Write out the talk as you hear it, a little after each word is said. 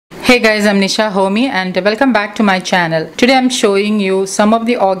Hey guys, I'm Nisha Homi and welcome back to my channel. Today I'm showing you some of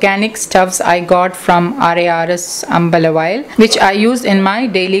the organic stuffs I got from RARS Amabalavayal, which I use in my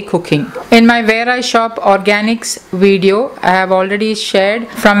daily cooking. In my Where I Shop Organics video, I have already shared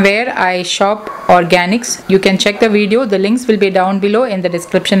from where I shop organics. You can check the video, the links will be down below in the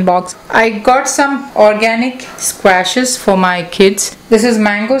description box. I got some organic squashes for my kids. This is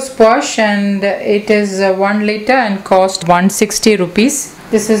mango squash and it is 1 liter and cost 160 rupees.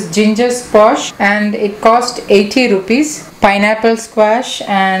 This is ginger squash and it cost 80 rupees. Pineapple squash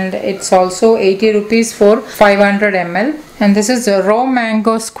and it's also 80 rupees for 500 ml. And this is a raw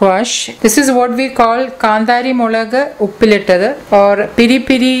mango squash. This is what we call Kandari Molaga Uppilittadu or piri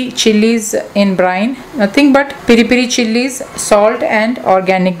piri chilies in brine. Nothing but piri piri chilies, salt and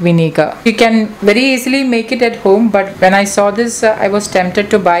organic vinegar. You can very easily make it at home, but when I saw this I was tempted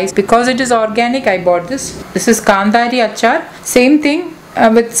to buy. Because it is organic, I bought this. This is Kandari achar. Same thing.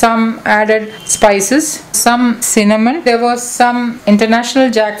 With some added spices, some cinnamon. There was some international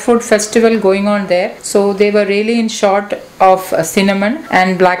jackfruit festival going on there, so they were really in short of cinnamon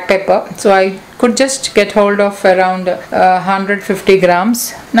and black pepper, so I could just get hold of around 150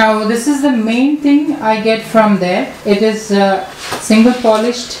 grams. Now this is the main thing I get from there. It is single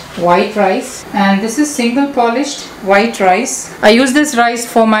polished white rice, and this is single polished white rice. I use this rice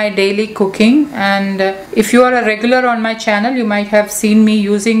for my daily cooking, and if you are a regular on my channel, you might have seen me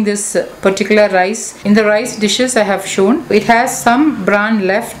using this particular rice in the rice dishes I have shown. It has some bran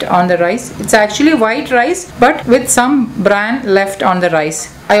left on the rice. It's actually white rice but with some bran left on the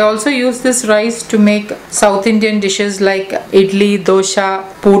rice. I also use this rice to make South Indian dishes like idli, dosha,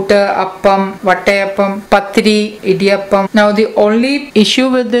 putta, appam, vattayappam, patri, idiyappam. Now the only issue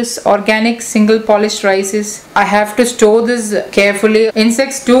with this organic single polished rice is I have to store this carefully.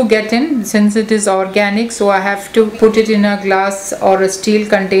 Insects do get in since it is organic, so I have to put it in a glass or a steel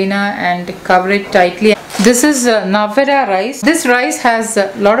container and cover it tightly. This is Navara rice. This rice has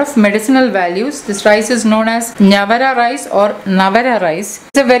a lot of medicinal values. This rice is known as Nyavara rice or Navara rice.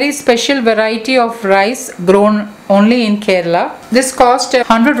 It's a very special variety of rice grown only in Kerala. This cost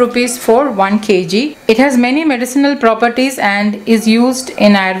 100 rupees for 1 kg. It has many medicinal properties and is used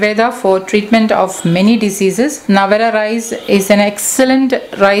in Ayurveda for treatment of many diseases. Navara rice is an excellent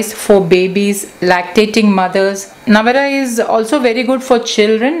rice for babies, lactating mothers. Navara is also very good for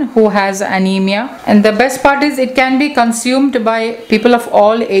children who has anemia, and the best part is it can be consumed by people of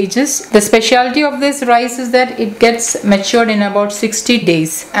all ages. The specialty of this rice is that it gets matured in about 60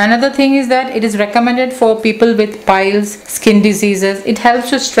 days. Another thing is that it is recommended for people with piles, skin diseases. It helps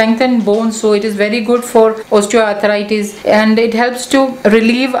to strengthen bones, so it is very good for osteoarthritis, and it helps to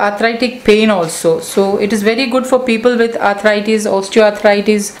relieve arthritic pain also. So it is very good for people with arthritis,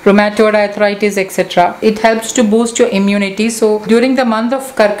 osteoarthritis, rheumatoid arthritis, etc. It helps to boost your immunity. So during the month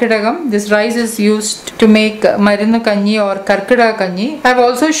of Karkidagam, this rice is used to make Marinu Kanji or Karkidaga Kanji. I have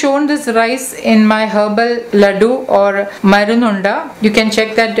also shown this rice in my herbal laddu or Marununda. You can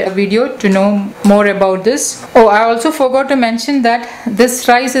check that video to know more about this. Oh, I also forgot to mention that this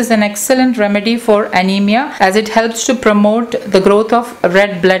rice is an excellent remedy for anemia as it helps to promote the growth of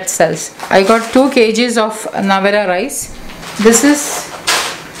red blood cells. I got 2 kgs of Navara rice. This is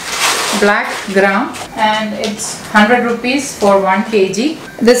black gram and it's 100 rupees for 1 kg.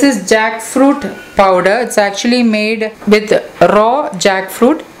 This is jackfruit powder. It's actually made with raw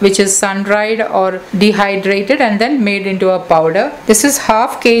jackfruit, which is sun-dried or dehydrated and then made into a powder. This is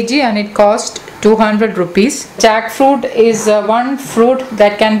half kg and it cost 200 rupees. Jackfruit is one fruit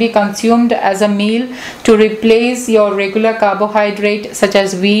that can be consumed as a meal to replace your regular carbohydrate such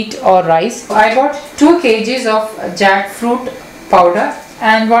as wheat or rice. I bought 2 kgs of jackfruit powder.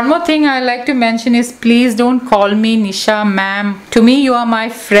 And one more thing I like to mention is please don't call me Nisha ma'am. To me you are my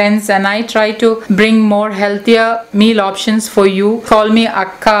friends and I try to bring more healthier meal options for you. Call me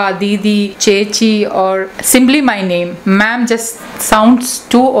Akka, Didi, Chechi or simply my name. Ma'am just sounds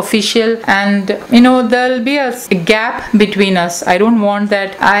too official and there'll be a gap between us. I don't want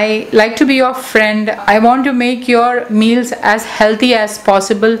that. I like to be your friend. I want to make your meals as healthy as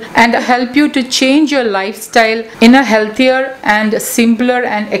possible and help you to change your lifestyle in a healthier and simpler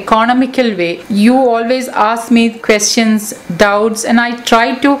and economical way. You always ask me questions, doubts, and I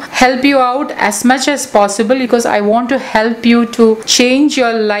try to help you out as much as possible because I want to help you to change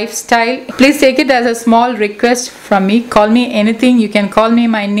your lifestyle. Please take it as a small request from me. Call me anything. You can call me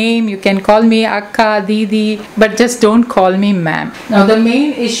my name. You can call me Akka, Didi, but just don't call me ma'am. Now the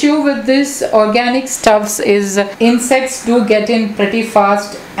main issue with this organic stuffs is insects do get in pretty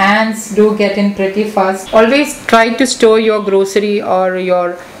fast. Ants do get in pretty fast. Always try to store your grocery or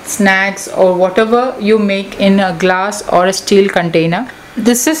your snacks or whatever you make in a glass or a steel container.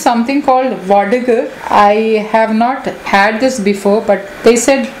 This is something called vadagu. I have not had this before, but they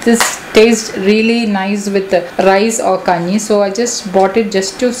said this tastes really nice with rice or kanji, so I just bought it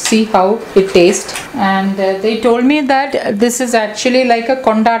just to see how it tastes. And they told me that this is actually like a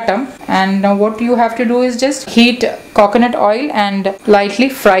kondatam, and what you have to do is just heat coconut oil and lightly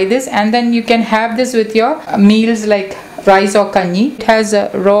fry this, and then you can have this with your meals like rice or kanji. It has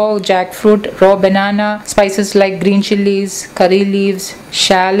raw jackfruit, raw banana, spices like green chilies, curry leaves,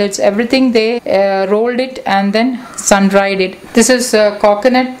 shallots, everything. They rolled it and then sun dried it. This is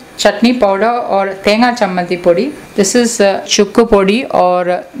coconut chutney powder or tenga chammanti podi. This is chukku podi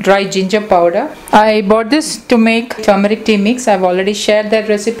or dry ginger powder. I bought this to make turmeric tea mix. I've already shared that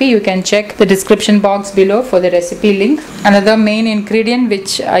recipe. You can check the description box below for the recipe link. Another main ingredient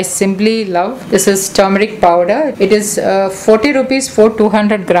which I simply love, this is turmeric powder. It is 40 rupees for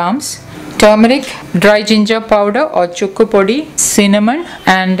 200 grams. Turmeric, dry ginger powder or chukku podi, cinnamon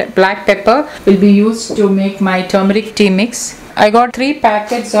and black pepper will be used to make my turmeric tea mix. I got 3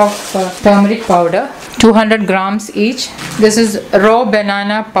 packets of turmeric powder, 200 grams each. This is raw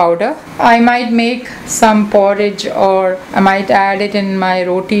banana powder. I might make some porridge, or I might add it in my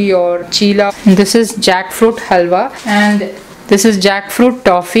roti or chila. This is jackfruit halwa, and this is jackfruit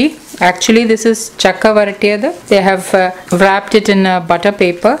toffee. Actually, this is chakka varatiyada. They have wrapped it in butter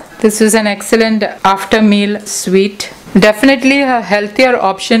paper. This is an excellent after meal sweet. Definitely a healthier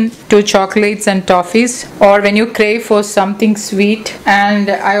option to chocolates and toffees, or when you crave for something sweet. And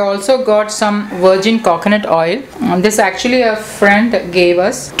I also got some virgin coconut oil. This actually a friend gave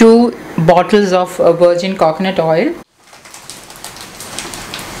us 2 bottles of virgin coconut oil.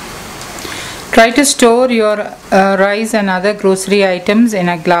 Try to store your rice and other grocery items in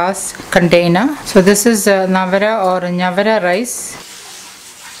a glass container. So this is navara or nyavara rice.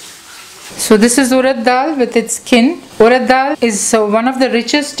 So this is urad dal with its skin. Urad dal is one of the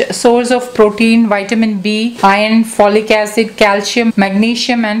richest source of protein, vitamin B, iron, folic acid, calcium,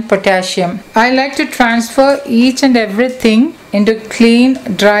 magnesium and potassium. I like to transfer each and everything into clean,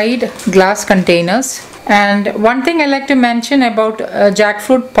 dried glass containers. And one thing I like to mention about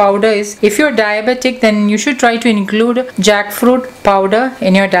jackfruit powder is, if you're diabetic, then you should try to include jackfruit powder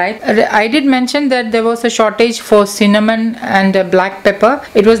in your diet. I did mention that there was a shortage for cinnamon and black pepper.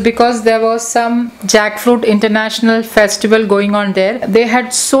 It was because there was some jackfruit international festival going on there. They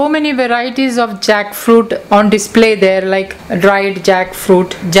had so many varieties of jackfruit on display there, like dried jackfruit,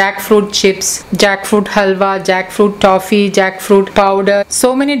 jackfruit chips, jackfruit halwa, jackfruit toffee, jackfruit powder.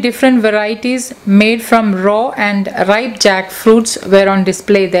 So many different varieties made from raw and ripe jackfruits were on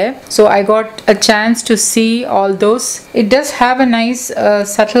display there. So I got a chance to see all those. It does have a nice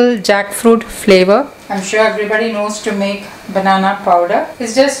subtle jackfruit flavor. I'm sure everybody knows to make banana powder.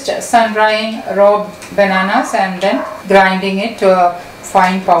 It's just sun drying raw bananas and then grinding it to a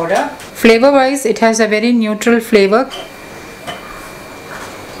fine powder. Flavor wise, it has a very neutral flavor.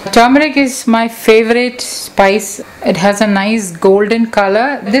 Turmeric is my favorite spice. It has a nice golden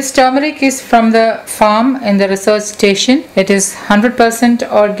color. This turmeric is from the farm in the research station. It is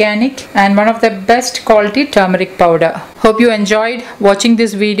 100% organic and one of the best quality turmeric powder. Hope you enjoyed watching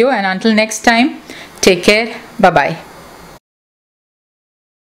this video, and until next time, take care. Bye bye.